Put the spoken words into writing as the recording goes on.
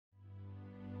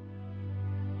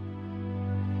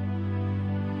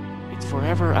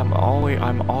forever I'm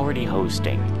already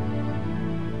hosting.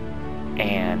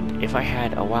 And if I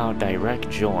had a WoW direct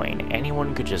join,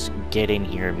 anyone could just get in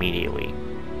here immediately.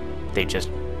 They just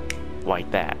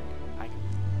like that.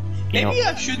 Maybe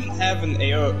I shouldn't have an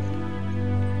AO.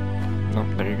 Oh,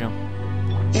 there you go.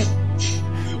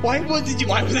 Why would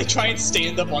they try and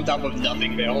stand up on top of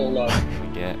nothing their whole life?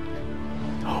 Forget.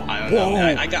 Oh, I don't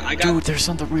know. I got. Dude, there's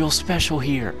something real special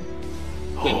here.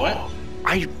 Wait, what?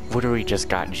 I literally just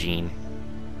got Jean.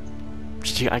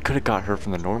 I could have got her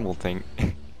from the normal thing.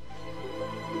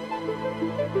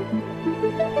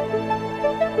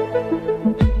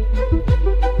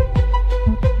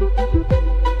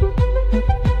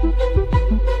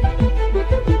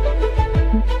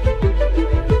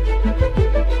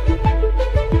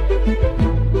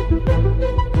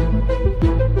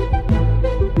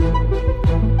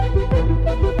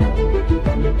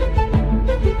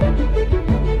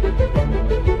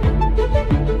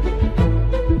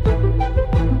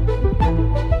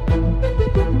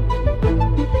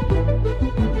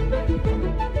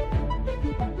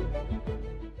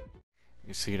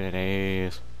 You see that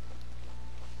ace?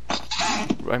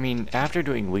 I mean, after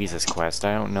doing Weeze's quest,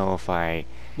 I don't know if I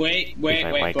Wait,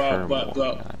 like her more or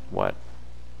bro. not. What?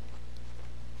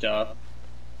 Duh.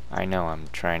 I know, I'm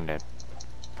trying to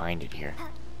find it here.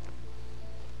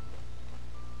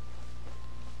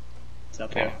 It's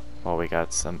up here. Well, we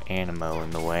got some animo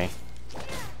in the way.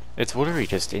 It's literally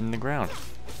just in the ground.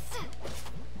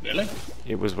 Really?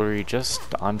 It was literally just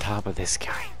on top of this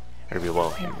guy. Or below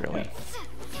him, really.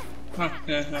 Huh,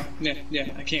 yeah,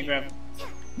 I can't grab it.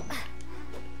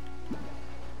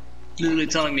 Literally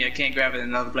telling me I can't grab it in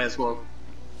another place. Well,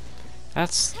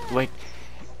 That's, like...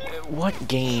 What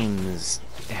games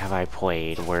have I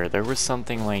played where there was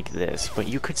something like this, but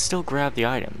you could still grab the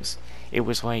items? It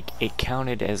was like, it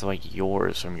counted as like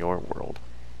yours from your world.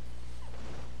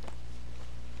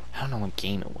 I don't know what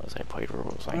game it was I played where it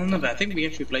was like I don't know, that. but I think we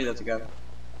actually played that together.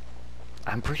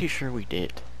 I'm pretty sure we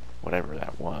did. Whatever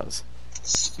that was.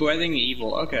 Spreading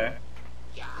evil, okay.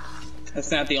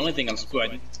 That's not the only thing I'm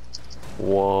spreading.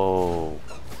 Whoa.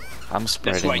 I'm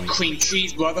spreading... That's right, cream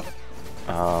cheese, brother.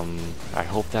 I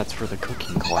hope that's for the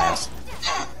cooking class.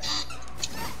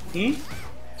 Hmm?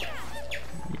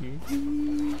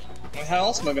 How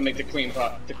else am I gonna make the cream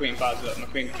pie with my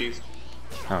cream cheese?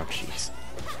 Oh, jeez.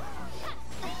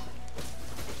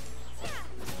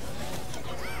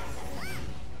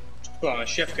 Well, I'm a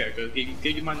chef character.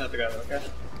 Get your mind out together, okay?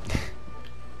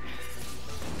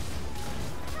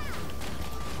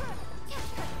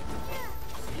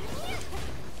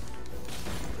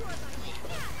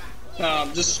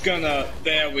 I'm just gonna.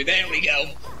 There we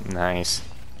go. Nice.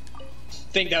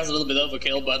 Think that was a little bit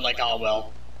overkill, but like, oh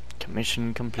well. Mission I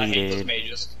hate those completed.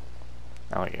 mages.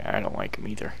 Oh yeah, I don't like them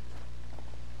either.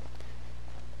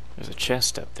 There's a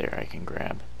chest up there I can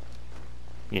grab.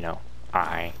 You know,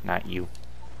 I, not you.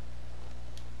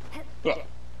 Well,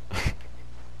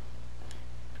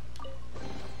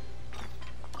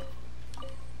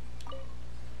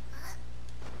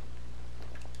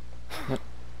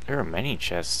 There are many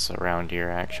chests around here,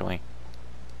 actually.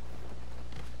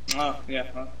 oh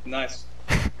yeah, nice.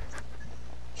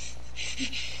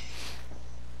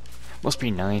 Must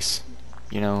be nice,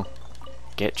 you know,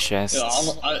 get chests. Yeah,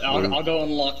 I'll go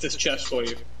unlock this chest for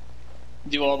you.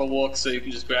 Do all the work so you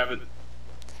can just grab it.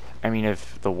 I mean,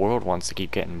 if the world wants to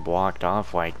keep getting blocked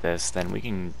off like this,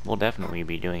 then we'll definitely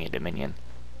be doing a Dominion.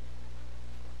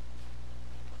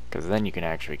 Because then you can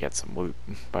actually get some loot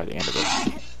by the end of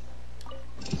it.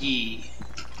 Yeah.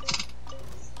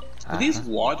 Are these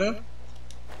water?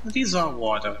 These are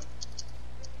water.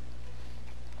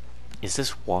 Is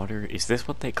this water? Is this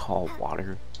what they call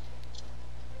water?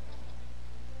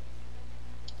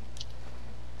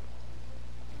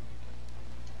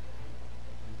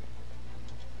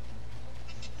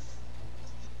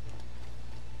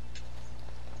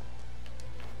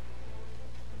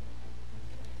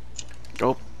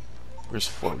 Oh, where's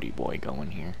Floaty Boy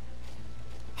going here?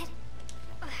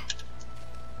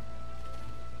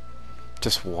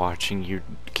 Just watching you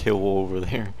kill over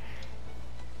there.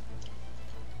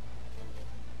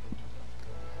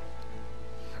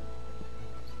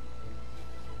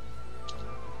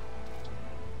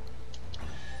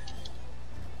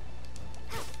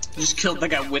 Just killed the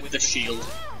guy with the shield.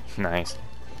 Nice.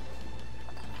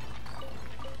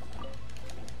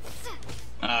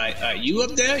 You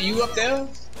up there? You up there?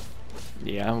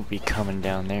 Yeah, I'll be coming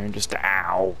down there in just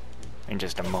ow in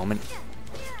just a moment.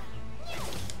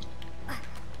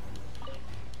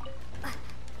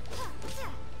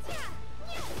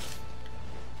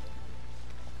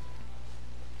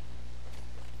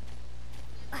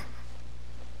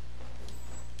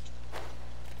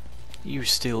 You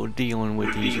still dealing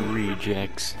with these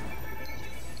rejects.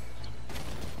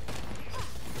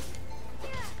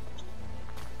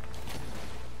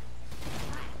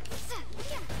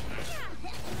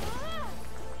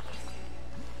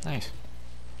 Nice.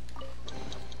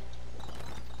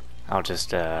 I'll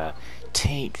just,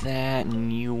 take that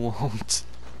and you won't.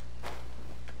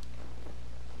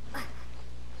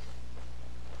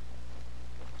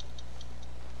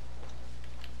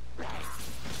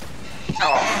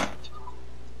 Oh.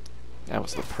 That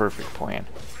was the perfect plan.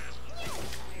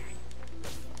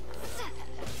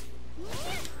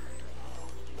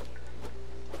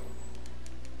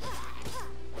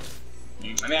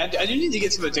 I mean, I do need to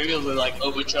get some materials to like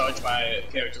overcharge my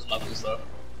character's levels though.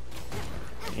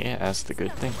 Yeah, that's the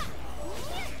good thing.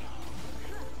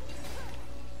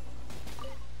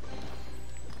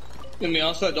 I mean,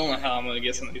 also I don't know how I'm gonna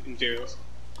get some of these materials.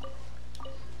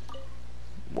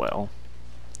 Well,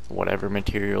 whatever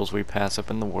materials we pass up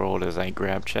in the world, as I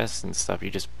grab chests and stuff, you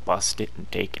just bust it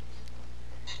and take it.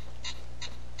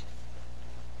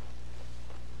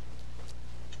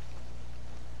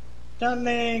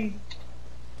 Stunning!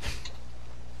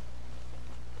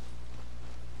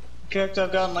 Character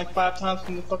I've gotten like 5 times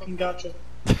from the fucking gacha.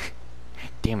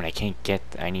 Damn it, I can't get.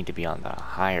 I need to be on the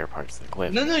higher parts of the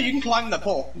cliff. No, you can climb that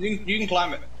pole. You can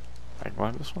climb it. Right,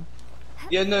 what, this one?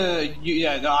 Yeah,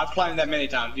 no, I've climbed that many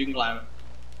times. You can climb it.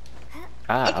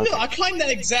 Ah, okay. No, I climbed that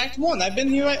exact one. I've been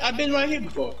here. I've been right here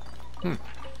before. Hmm.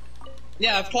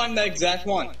 Yeah, I've climbed that exact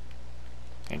one.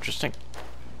 Interesting.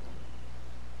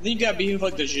 I think you gotta be here for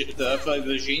like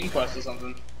the Jean quest or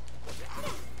something.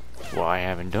 Well, I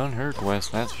haven't done her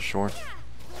quest, that's for sure.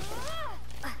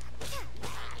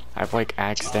 I've like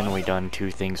accidentally done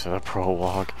 2 things for the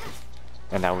prologue,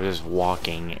 and that was just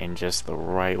walking in just the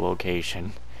right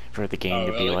location for the game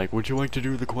to be like, would you like to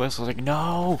do the quest? I was like,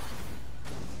 no!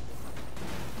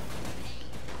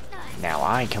 Now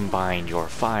I combined your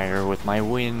fire with my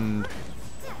wind.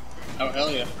 Oh,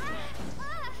 hell yeah.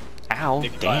 Ow,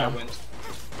 Big damn. fire wind.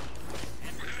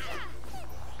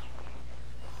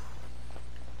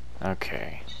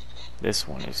 Okay, this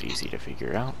one is easy to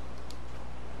figure out.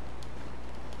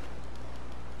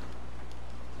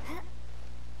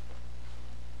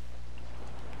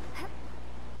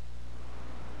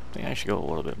 I think I should go a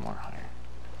little bit more higher.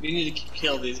 You need to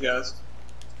kill these guys.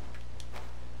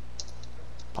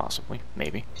 Possibly,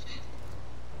 maybe.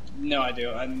 No, I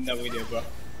do. I know we do, bro.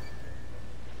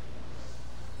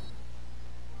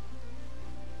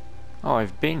 Oh,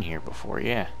 I've been here before,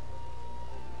 yeah.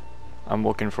 I'm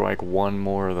looking for like one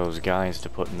more of those guys to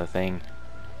put in the thing.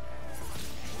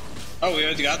 Oh, we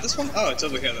already got this one? Oh, it's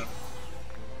over here then.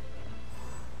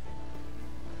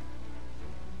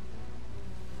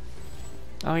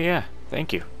 Oh yeah,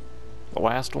 thank you. The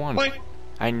last one. Wait.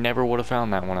 I never would have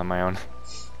found that one on my own.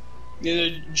 Yeah,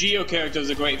 the geo characters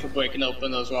are great for breaking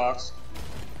open those rocks.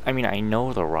 I mean, I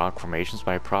know the rock formations,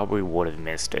 but I probably would have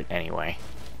missed it anyway.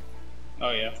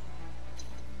 Oh, yeah.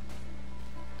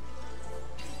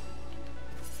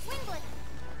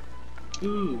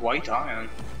 Ooh, white iron.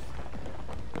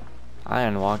 I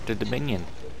unlocked a Dominion.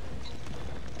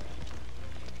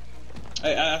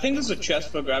 I think there's a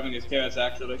chest for grabbing these carrots,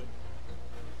 actually.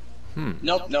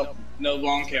 Nope, no,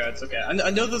 wrong carrots. Okay,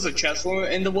 I know there's a chest for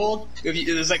in the world.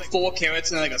 There's like 4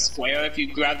 carrots in like a square. If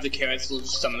you grab the carrots, it'll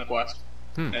just summon the quest.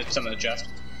 Summon the chest.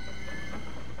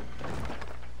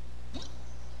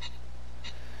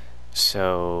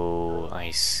 So, I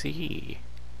see.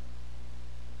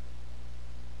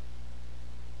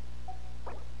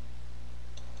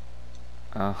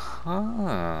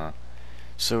 Uh-huh.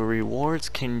 So rewards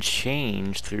can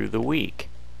change through the week.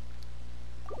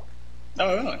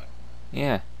 Oh, really?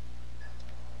 Yeah.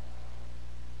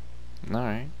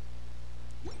 Alright.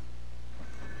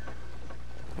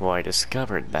 Well, I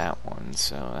discovered that one,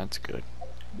 so that's good.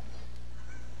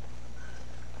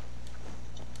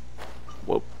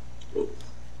 Whoa.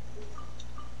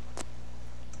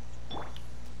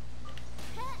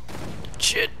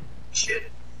 Shit.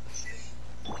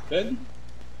 Good?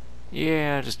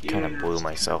 Yeah, I just kind of blew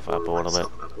myself up a little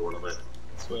bit.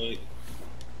 Sweet.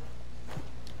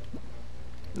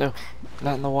 No,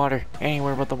 not in the water.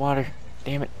 Anywhere but the water.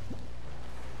 Damn it.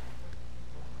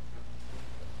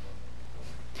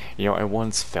 You know, I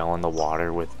once fell in the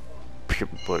water with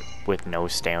no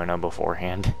stamina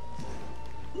beforehand.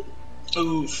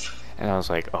 Oof. And I was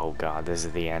like, oh god, this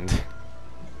is the end.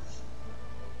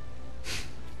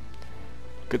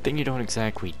 Good thing you don't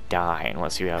exactly die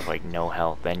unless you have, like, no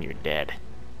health, then you're dead.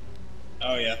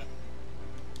 Oh, yeah.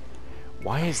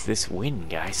 Why is this wind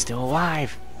guy still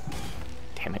alive?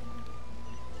 Damn it.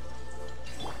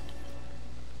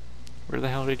 Where the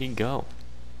hell did he go?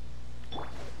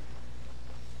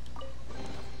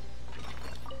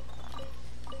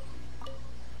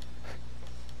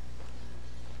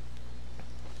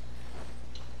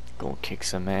 Go kick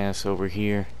some ass over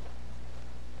here.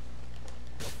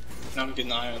 I'm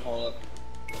getting iron, hold up.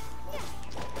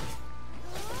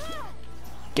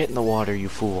 Get in the water, you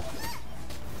fool.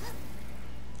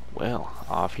 Well,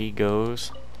 off he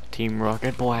goes. Team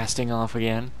Rocket blasting off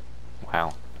again.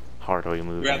 Wow, hardly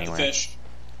moved Grab anywhere. the fish.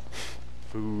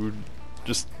 Food.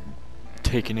 Just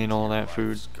taking in all that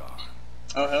food.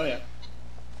 Oh, hell yeah.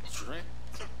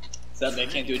 Except they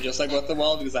can't do it just like Breath of the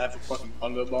Wild because I have a fucking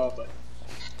hunger bar, but...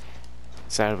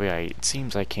 Sadly, it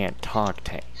seems I can't talk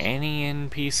to any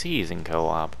NPCs in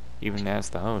co-op, even as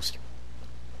the host.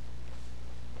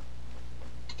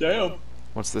 Damn.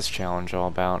 What's this challenge all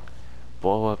about?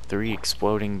 Blow up 3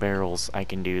 exploding barrels. I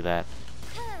can do that.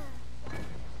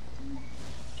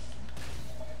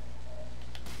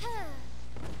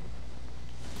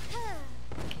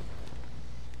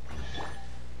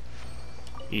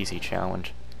 Easy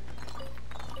challenge.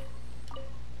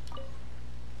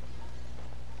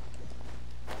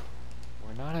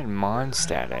 We're not in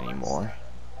Mondstadt anymore.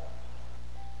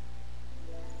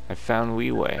 I found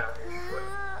Wee-Way.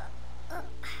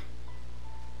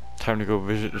 Time to go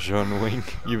visit Jean Wing,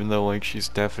 even though like she's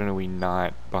definitely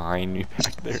not behind me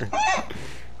back there.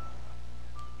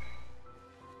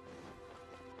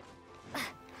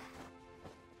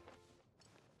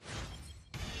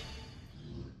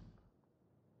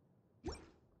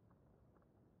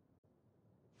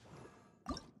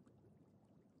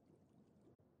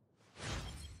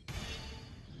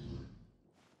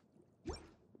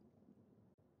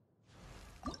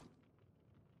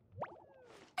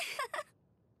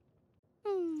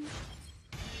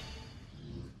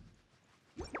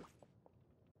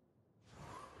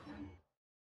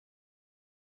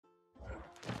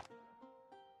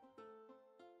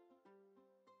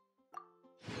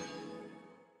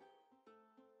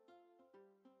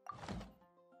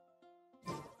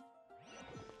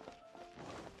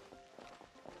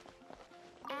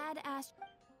 Add Ash.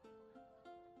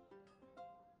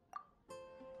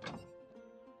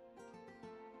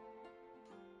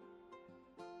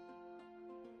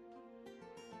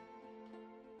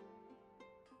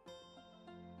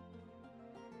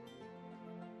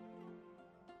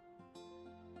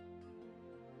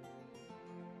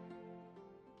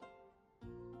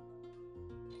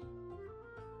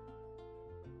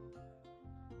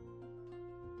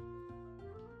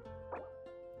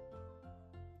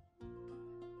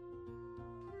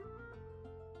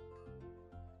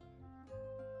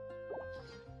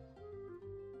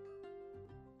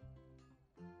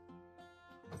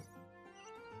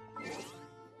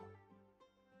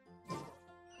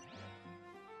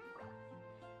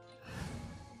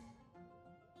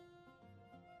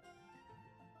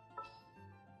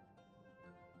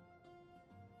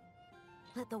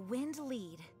 Let the wind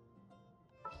lead.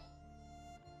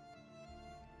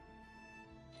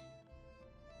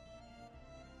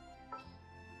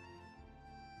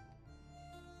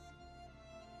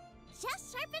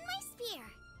 Just sharpen my spear.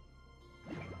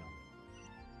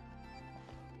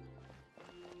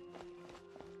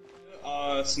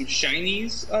 Some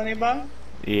shinies nearby.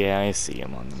 Yeah, I see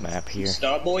him on the map here.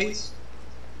 Star boys.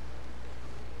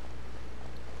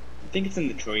 I think it's in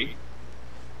the tree.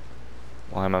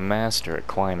 Well, I'm a master at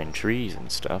climbing trees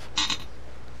and stuff.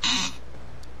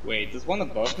 Wait, there's one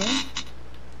above me?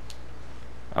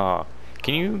 Oh,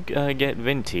 can you get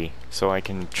Venti so I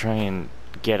can try and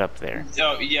get up there?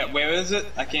 Oh yeah, where is it?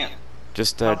 I can't.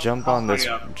 Just How jump on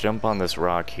this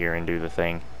rock here and do the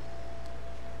thing.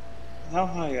 How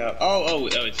high up? Oh,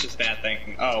 it's just that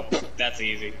thing. Oh, that's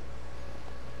easy.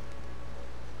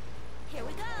 Here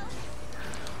we go.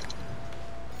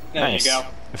 There Nice. you go.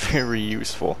 Very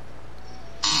useful.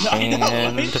 No, I know,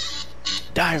 And right?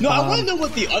 dive No, I bomb. want to know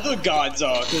what the other gods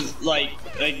are, cause like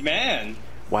man.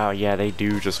 Wow, yeah, they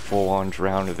do just full on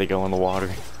drown if they go in the water.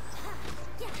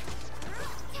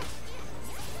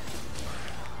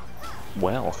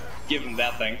 Well, Give him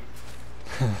that thing.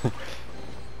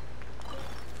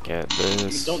 get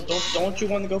this. Don't you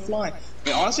want to go fly? I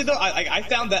mean, honestly though, I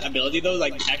found that ability though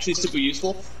like actually super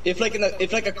useful. If like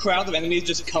a crowd of enemies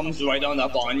just comes right on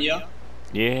up on you,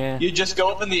 Yeah. you just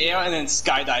go up in the air and then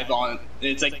skydive on.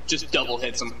 It's like just double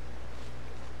hits them.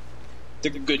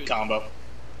 It's a good combo.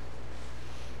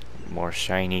 More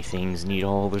shiny things. Need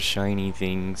all the shiny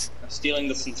things. Stealing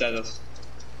the Synthetis.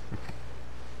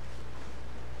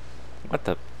 What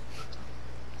the?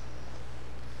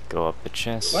 Go up the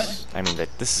chest. What? I mean,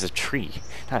 this is a tree,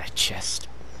 not a chest.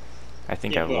 I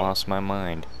think Yeah, I've well. lost my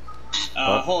mind.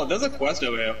 What? Hold on, there's a quest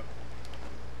over here.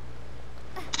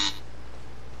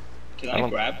 Can I I don't-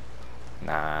 grab?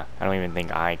 Nah, I don't even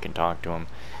think I can talk to them.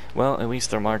 Well, at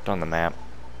least they're marked on the map.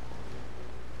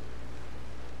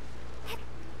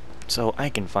 so I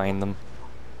can find them.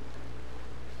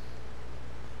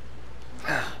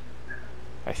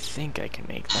 I think I can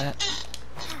make that.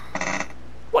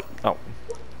 What? Oh.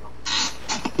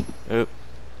 Oop.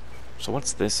 So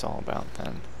what's this all about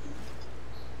then?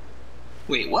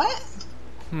 Wait, what?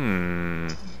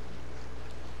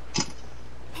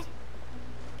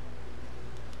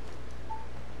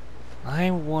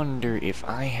 I wonder if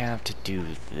I have to do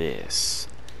this.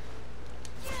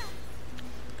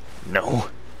 No.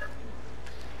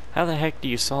 How the heck do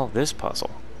you solve this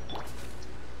puzzle?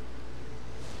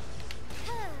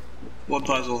 What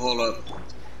puzzle? Hold up.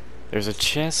 There's a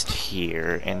chest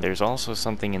here, and there's also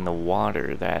something in the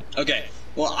water that... Okay.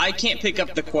 Well, I can't pick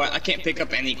up the quest. I can't pick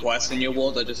up any quests in your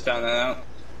world. I just found that out.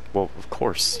 Well, of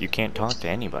course, you can't talk to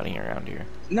anybody around here.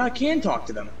 No, I can talk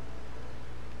to them.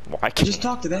 Well, I I can't. just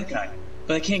talk to that guy,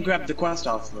 but I can't grab the quest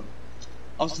off of him.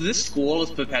 Also, this school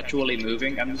is perpetually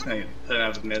moving. I'm just gonna put it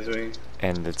out of misery.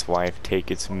 And its wife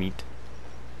take its meat.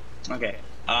 Okay.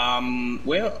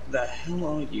 Where the hell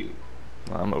are you?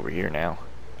 Well, I'm over here now.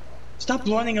 Stop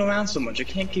running around so much. I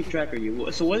can't keep track of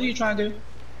you. So what are you trying to do?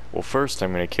 Well, first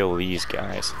I'm gonna kill these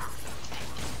guys.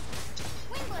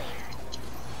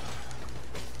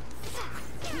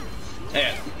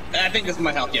 Yeah, I think this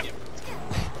might help you.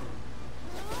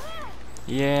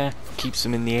 Yeah, keeps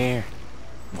him in the air.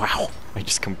 Wow, I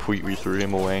just completely threw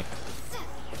him away.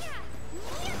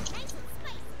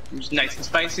 Just nice and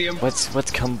spicy him.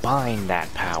 Let's combine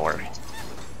that power.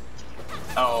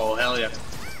 Oh, hell yeah.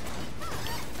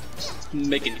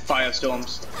 Making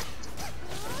firestorms.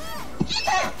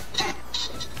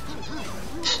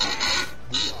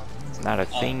 Not a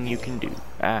thing you can do.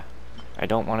 Ah, I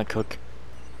don't want to cook.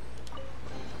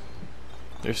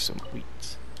 There's some wheat.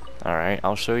 Alright,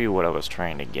 I'll show you what I was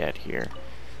trying to get here.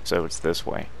 So it's this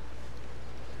way.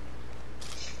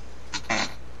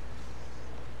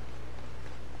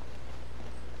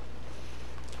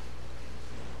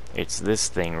 It's this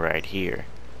thing right here.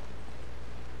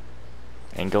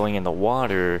 And going in the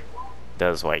water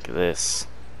does like this.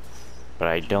 But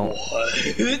I don't...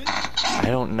 I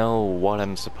don't know what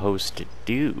I'm supposed to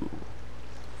do.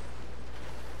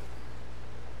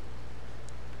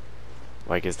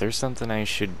 Like, is there something I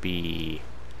should be...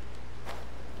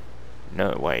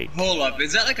 No, wait. Hold up,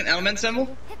 is that like an element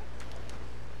symbol?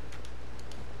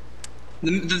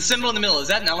 The symbol in the middle, is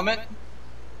that an element?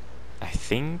 I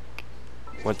think...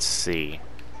 Let's see.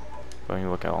 Let me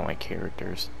look at all my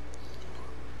characters.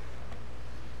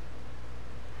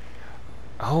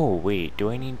 Oh, wait, do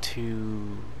I need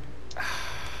to...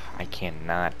 I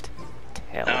cannot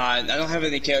tell. I don't have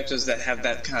any characters that have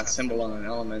that kind of symbol on an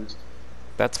element.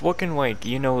 That's looking like,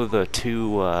 you know, the two,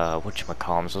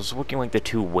 whatchamacallits, it's looking like the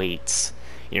two weights.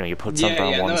 You know, you put something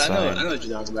on one side. I know what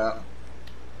you're talking about.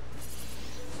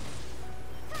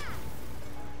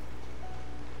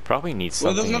 Probably needs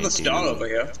Well, something there's another to star do. over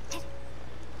here.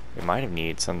 It might have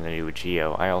needed something to do with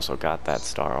Geo. I also got that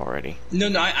star already. No,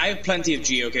 I have plenty of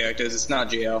Geo characters. It's not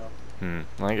Geo. Well,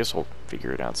 I guess we'll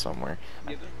figure it out somewhere.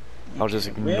 I'll just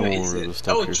ignore Where is the it?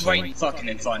 stuff Oh, you're it's saying. right fucking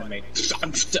in front of me.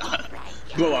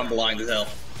 Bro, I'm blind as hell.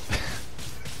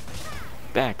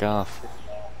 Back off.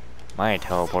 My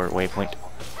teleport waypoint.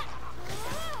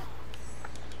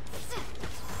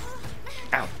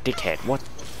 Ow, dickhead, what?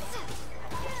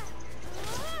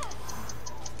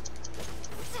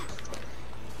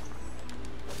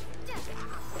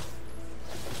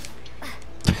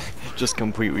 Just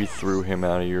completely threw him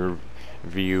out of your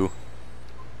view.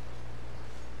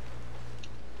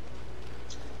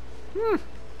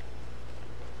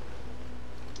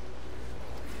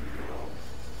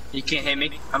 You can't hit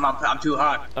me. I'm too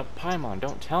hot. Paimon,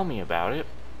 don't tell me about it.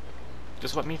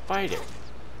 Just let me fight it.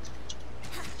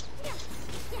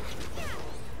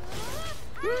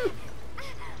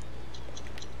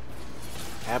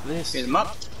 Have this. Hit him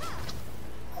up.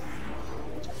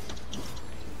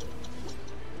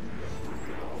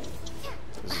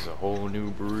 This is a whole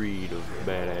new breed of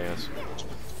badass.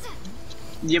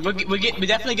 Yeah, we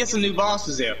definitely get some new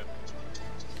bosses here.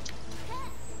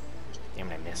 Damn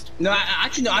it, I missed. No,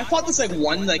 actually no. I fought this like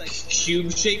one like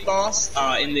cube-shaped boss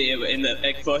in the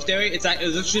like, first area. It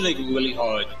was actually like really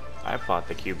hard. I fought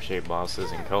the cube-shaped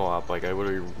bosses in co-op. Like, I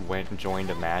literally went and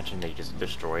joined a match and they just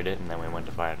destroyed it, and then we went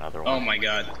to fight another one. Oh my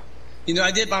god. You know,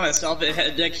 I did it by myself. It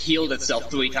had like healed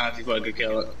itself 3 times before I could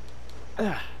kill it.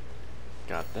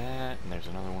 Got that, and there's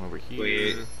another one over here.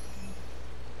 Wait.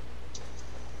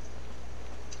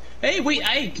 Hey, wait,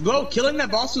 hey, bro, killing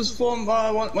that boss was from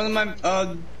one of my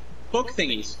book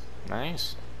thingies.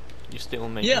 Nice. You still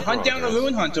making Yeah, Hunt Down a progress.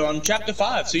 Ruin Hunter on chapter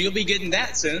 5, so you'll be getting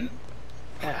that soon.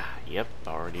 Yep,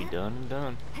 already done and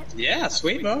done. Yeah,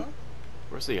 sweet, bro.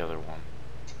 Where's the other one?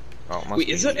 Oh, it must Wait,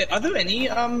 be. are there any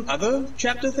other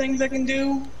chapter things I can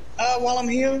do while I'm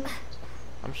here?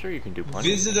 I'm sure you can do plenty.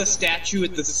 Visit a statue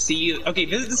at the sea. Okay,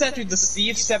 visit the statue at the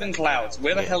Sea of Seven Clouds.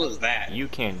 Where the Yeah, hell is that? you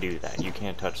can't do that. You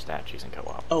can't touch statues in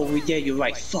co-op. Oh yeah, you're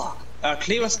right. Fuck.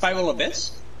 Clear a spiral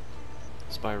abyss.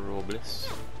 Spiral Bliss.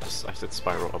 I said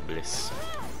Spiral Bliss.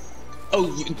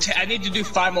 Oh, I need to do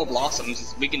 5 more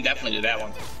blossoms. We can definitely do that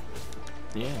one.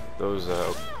 Yeah, those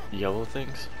yellow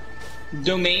things.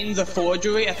 Domains of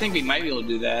forgery. I think we might be able to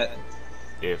do that.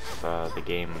 If the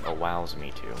game allows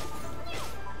me to.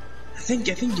 I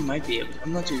think you might be able.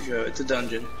 I'm not too sure. It's a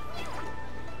dungeon.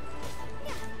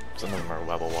 Some of them are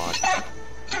level locked.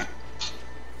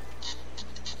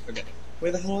 Okay.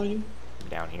 Where the hell are you?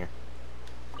 Down here.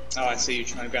 Oh, I see you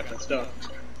trying to grab that stuff.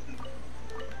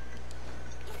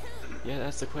 Yeah,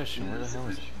 that's the question. Where the hell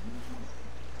is it?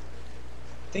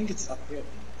 I think it's up here.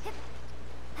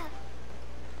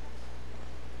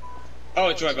 Oh,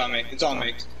 it's right by me. It's on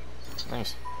me.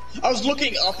 Nice. I was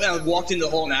looking up and I walked into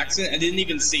the hole in accident. I didn't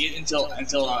even see it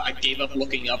until I gave up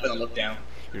looking up and I looked down.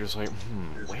 You're just like,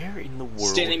 where in the world?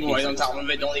 Standing right on is top of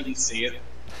it, don't even see it.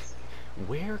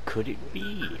 Where could it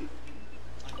be?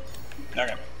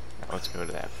 Okay. Now let's go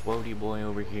to that floaty boy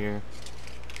over here.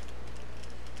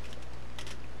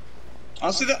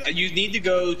 Honestly, you need to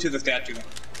go to the statue.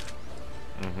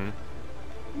 Mm-hmm.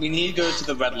 You need to go to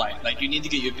the red light. Like, you need to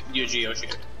get your Geo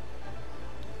shit.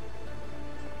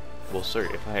 Well, sir,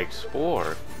 if I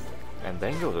explore and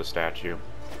then go to the statue,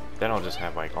 then I'll just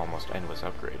have like almost endless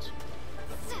upgrades.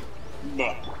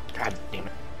 But God damn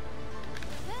it.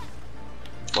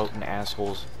 Floating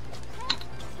assholes.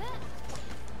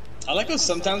 I like how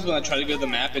sometimes when I try to go to the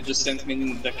map, it just sends me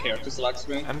in the character select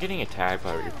screen. I'm getting attacked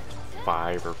by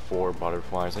 5 or 4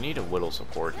 butterflies. I need a little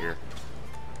support here.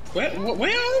 Where are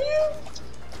you?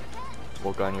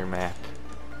 Look on your map.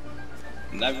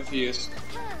 I refuse.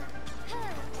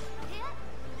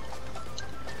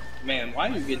 Man, why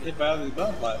are you getting hit by all these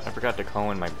butterflies? I forgot to call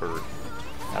in my bird.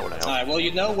 That would have helped. Alright, well,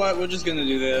 you know what? We're just gonna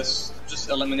do this. Just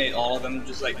eliminate all of them.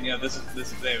 Just like, you know, this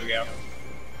is, there we go.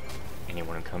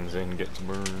 Anyone who comes in gets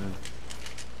burned.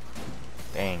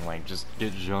 Dang, like, just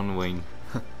get John Wayne.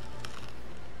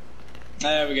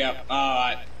 There we go.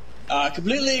 Alright.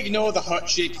 Completely ignore the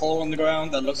heart-shaped hole in the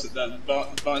ground that looks at the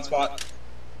burn spot.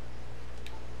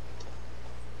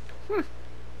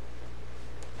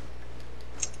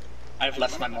 I've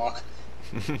left my mark.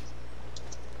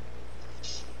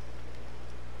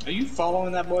 Are you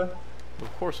following that boy?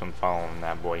 Of course I'm following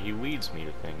that boy. He leads me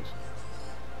to things.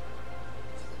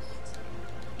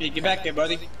 Hey, get back there,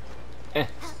 buddy. Eh.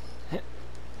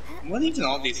 What are even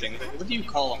all these things? What do you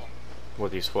call them? What,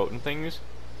 these floating things?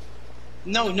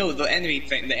 No, the enemy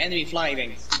thing, the enemy fly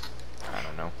things. I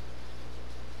don't know.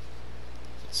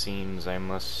 It seems I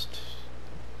must...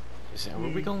 Were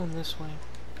we going this way?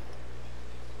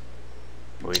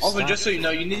 Also, just so you know,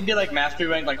 you need to be like mastery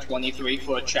rank like 23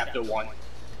 for chapter 1.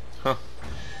 Huh.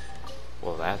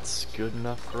 Well, that's good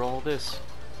enough for all this.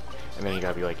 And then you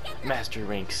gotta be like, master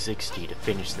rank 60 to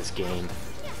finish this game.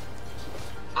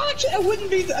 Actually,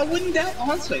 I wouldn't doubt,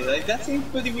 honestly. Like, that seems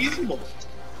pretty reasonable.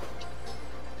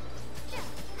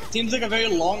 Seems like a very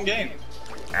long game.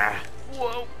 Ah,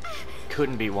 whoa.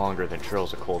 Couldn't be longer than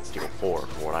Trails of Cold Steel 4,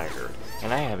 for what I heard.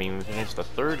 And I haven't even finished the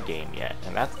 3rd game yet,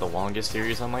 and that's the longest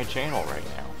series on my channel right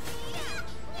now.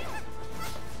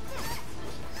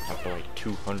 After like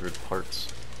 200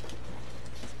 parts.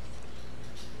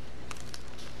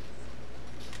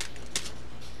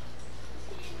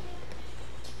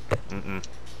 Mm-mm.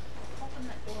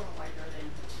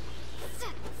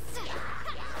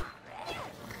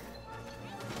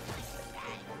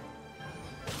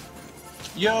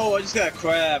 Yo, I just got a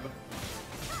crab.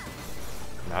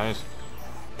 Nice.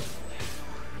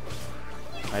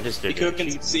 I just You did cooking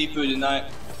some seafood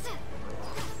tonight?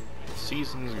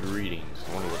 Season's Greetings.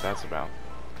 I wonder what that's about.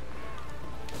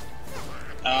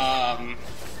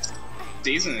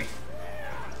 Seasoning.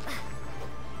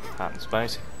 Hot and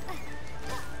spicy.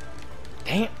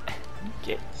 Dang it!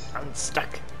 Get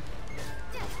unstuck.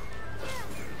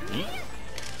 Yeet.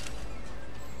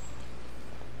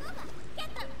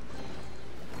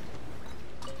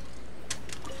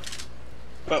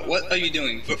 But what are you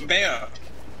doing? Bear!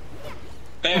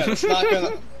 Bear, that's not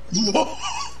gonna... Whoa.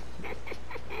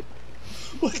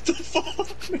 What the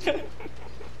fuck, man?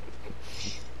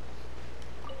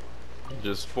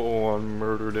 Just full on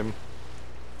murdered him.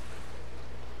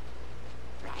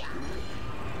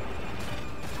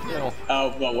 No.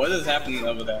 Oh, well, what is happening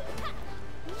over there?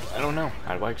 I don't know.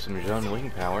 I'd like some John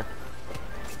Wing power.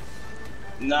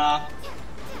 Nah.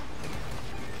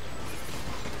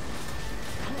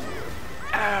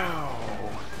 Ow!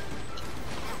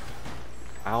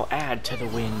 I'll add to the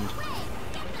wind.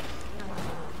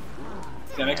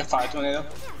 Can I make a fire tornado?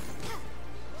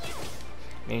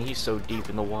 Man, he's so deep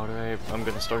in the water, I'm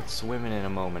gonna start swimming in a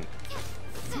moment.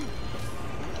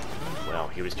 Well,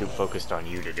 he was too focused on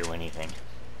you to do anything.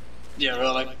 Yeah,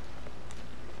 really.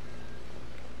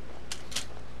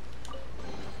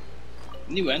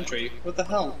 New entry? What the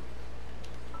hell?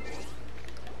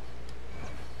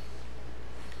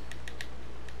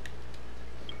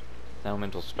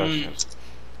 Elemental specialist.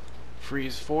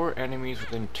 Freeze 4 enemies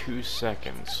within 2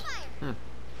 seconds.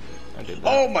 I did that.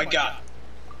 Oh my god!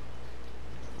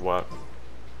 What?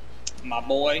 My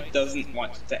boy doesn't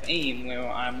want to aim where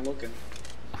I'm looking.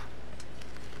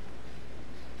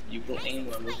 You will aim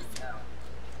where I'm looking now.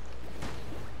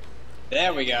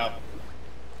 There we go.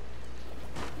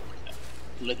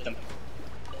 Lit them.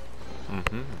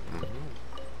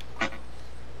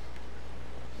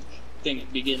 Things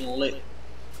be getting lit.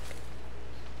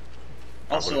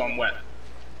 Also, I'm wet.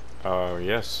 Oh,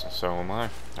 yes, so am I.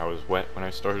 I was wet when I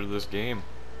started this game.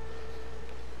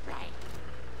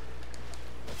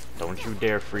 Don't you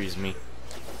dare freeze me.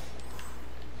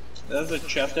 There's a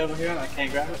chest over here and I can't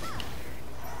grab it.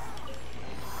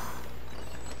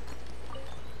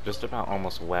 Just about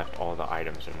almost left all the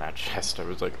items in that chest. I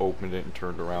was like, opened it and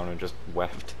turned around and just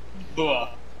left. Buh.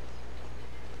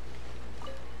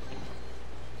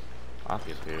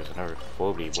 Obviously, there's another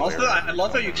floaty boy. Also, I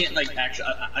love how you can't, like, actually,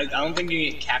 I don't think you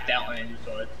get capped out on any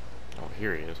sword. Oh,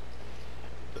 here he is.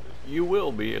 You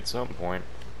will be at some point.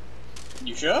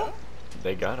 You sure?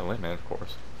 They got a limit, of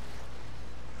course.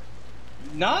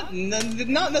 Not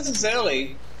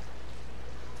necessarily.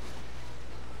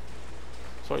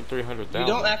 It's like 300,000. You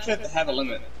don't actually have to have a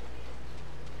limit.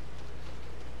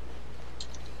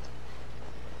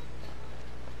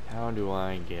 How do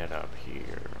I get up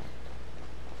here?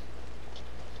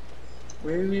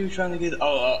 Where are you trying to get?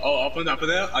 Oh, up and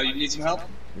there. Oh, you need some help?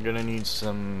 I'm gonna need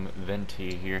some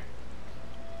venti here.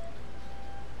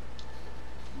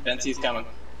 Venti's coming.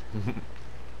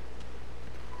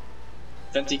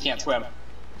 Venti can't swim.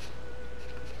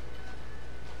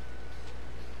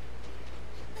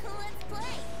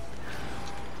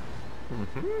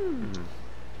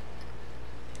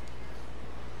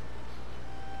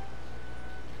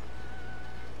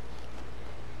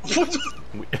 Let's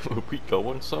play. We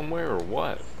going somewhere or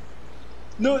what?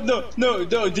 No.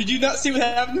 Did you not see what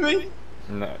happened to me?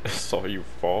 No, I saw you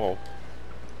fall.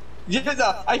 Yeah,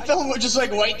 no, I fell just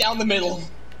like right down the middle.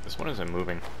 This one isn't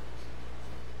moving.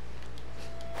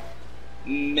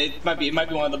 It might be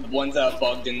one of the ones that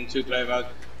bugged in 2.3 mode.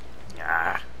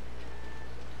 Ah.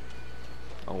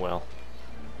 Oh well.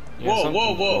 Yeah, Whoa,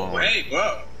 something's wrong. hey,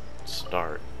 whoa.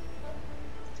 Start.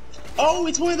 Oh,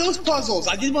 it's one of those puzzles.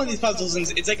 I did one of these puzzles,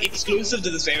 and it's like exclusive to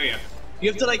this area. You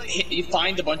have to like you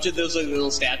find a bunch of those like,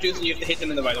 little statues, and you have to hit them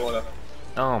in the right order.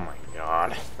 Oh my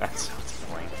god, that sounds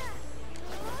annoying.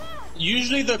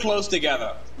 Usually they're close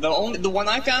together. The one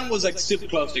I found was like super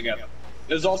close together.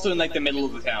 It was also in like the middle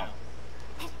of the town.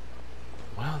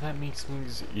 Wow, that makes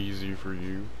things easy for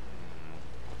you.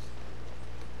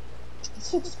 It's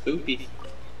so spooky.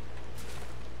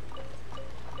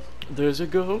 There's a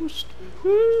ghost.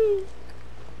 Woo!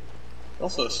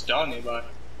 Also a star nearby.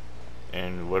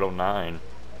 And Little 9.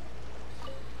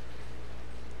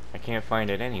 I can't find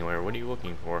it anywhere. What are you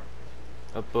looking for?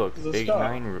 A book. There's a Big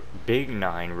star. Big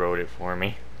Nine wrote it for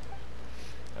me.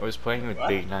 I was playing with What?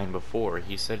 Big 9 before.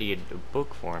 He said he had a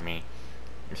book for me.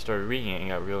 I started reading it and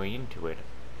got really into it.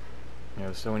 I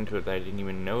was so into it that I didn't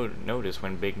even notice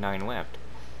when Big 9 left.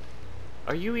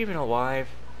 Are you even alive?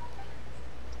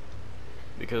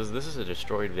 Because this is a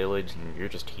destroyed village and you're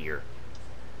just here.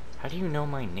 How do you know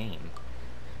my name?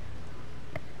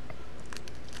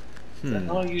 What the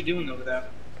hell are you doing over there?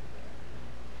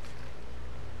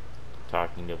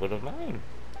 Talking to Little 9.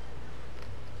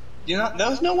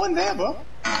 There's no one there, bro.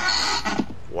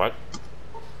 What?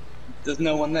 There's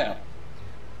no one there.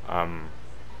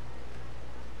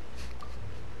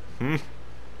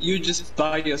 You just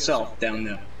by yourself down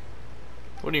there.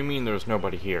 What do you mean there's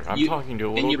nobody here? I'm talking to a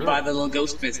little And you're girl. by the little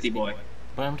ghost misty boy.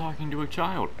 But I'm talking to a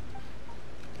child.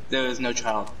 There is no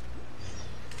child.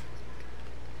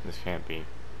 This can't be.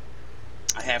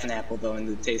 I have an apple though, and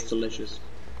it tastes delicious.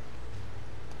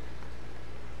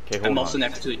 Okay, hold I'm on. also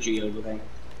next to a geode thing.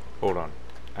 Hold on.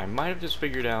 I might have just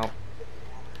figured out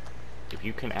if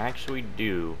you can actually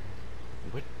do...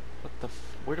 What the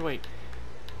where do I...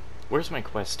 Where's my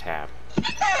quest tab?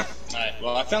 Alright,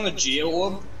 well I found a geo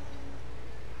orb.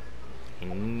 I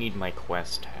need my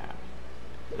quest tab.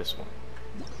 This one.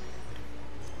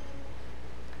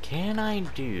 Can I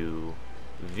do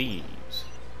these?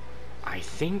 I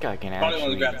think I can Probably want to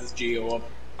actually... grab this geo orb.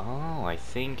 Oh, I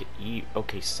think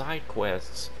okay, side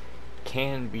quests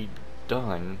can be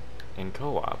done in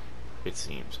co-op, it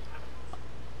seems.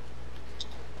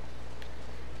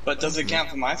 But does it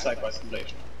count for my side quest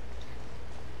completion?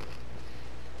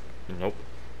 Nope.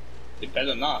 It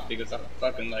better not, because I'm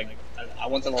fucking like, I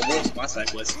want the rewards for my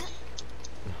side quest.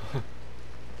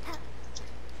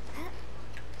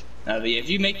 Now, if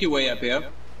you make your way up here,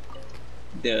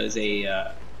 there's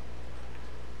a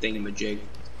thingamajig.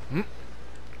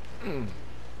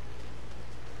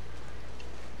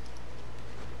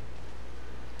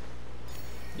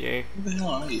 Yay. Where the hell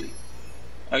are you?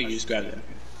 Oh, you just grabbed it. Okay.